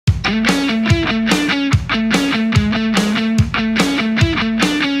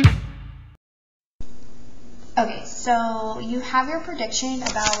So you have your prediction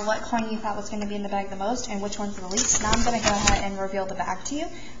about what coin you thought was going to be in the bag the most and which one's the least. Now I'm going to go ahead and reveal the bag to you.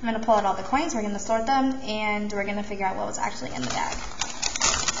 I'm going to pull out all the coins, we're going to sort them, and we're going to figure out what was actually in the bag.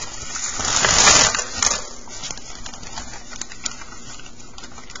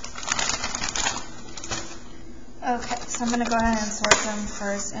 Okay, so I'm going to go ahead and sort them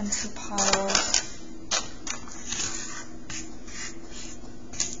first into piles.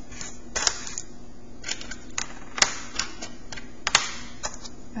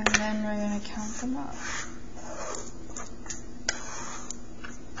 And then we're going to count them up.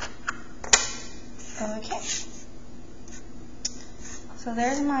 Okay. So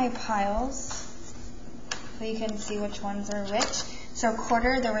there's my piles. So you can see which ones are which. So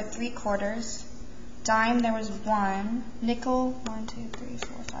quarter, there were 3 quarters. Dime, there was 1. Nickel, 1, 2, 3,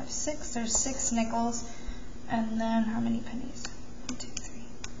 4, 5, 6. There's 6 nickels. And then how many pennies? 1, 2, 3,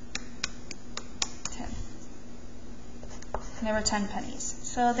 10. And there were 10 pennies.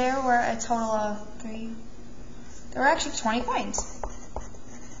 So there were a total of 3. There were actually 20 coins.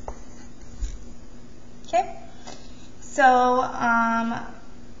 Okay. So